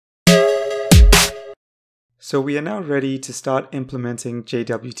So we are now ready to start implementing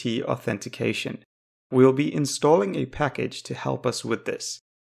JWT Authentication. We'll be installing a package to help us with this.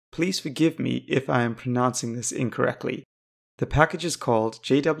 Please forgive me if I am pronouncing this incorrectly. The package is called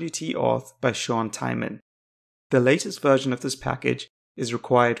JWTAuth by Sean Tymon. The latest version of this package is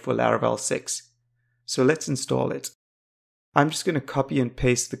required for Laravel 6. So let's install it. I'm just going to copy and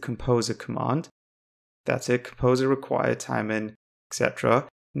paste the composer command. That's it, composer required, Tymon, etc.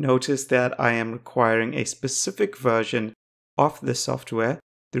 Notice that I am requiring a specific version of the software.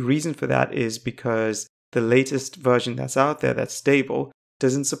 The reason for that is because the latest version that's out there that's stable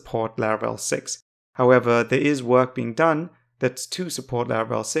doesn't support Laravel 6. However, there is work being done that's to support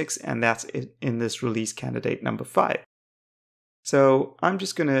Laravel 6, and that's in this release candidate number 5. So I'm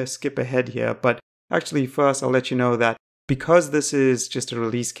just going to skip ahead here, but actually first I'll let you know that because this is just a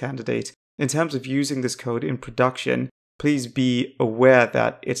release candidate, in terms of using this code in production, please be aware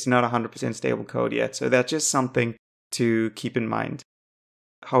that it's not 100% stable code yet. So that's just something to keep in mind.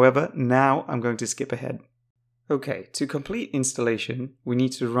 However, now I'm going to skip ahead. Okay, to complete installation, we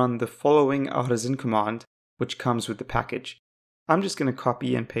need to run the following artisan command, which comes with the package. I'm just going to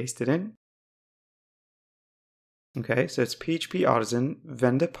copy and paste it in. Okay, so it's PHP artisan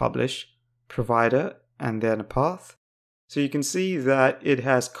vendor publish provider and then a path. So you can see that it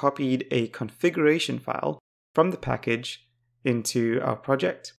has copied a configuration file from the package into our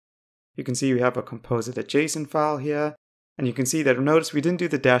project. You can see we have a composer.json file here, and you can see that notice we didn't do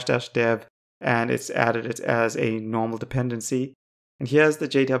the --dev and it's added it as a normal dependency. And here's the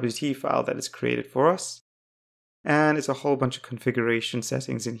JWT file that is created for us. And it's a whole bunch of configuration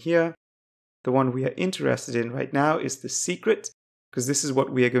settings in here. The one we are interested in right now is the secret, because this is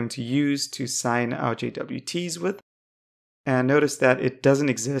what we are going to use to sign our JWTs with. And notice that it doesn't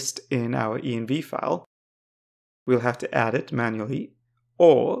exist in our env file. We'll have to add it manually,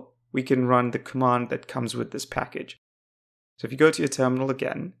 or we can run the command that comes with this package. So if you go to your terminal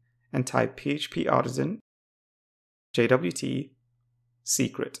again and type PHP artisan JWT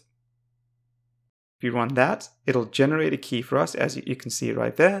secret. If you run that, it'll generate a key for us, as you can see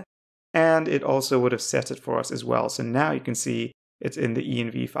right there, and it also would have set it for us as well. So now you can see it's in the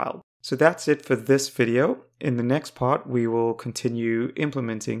env file. So that's it for this video. In the next part, we will continue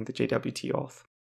implementing the JWT auth.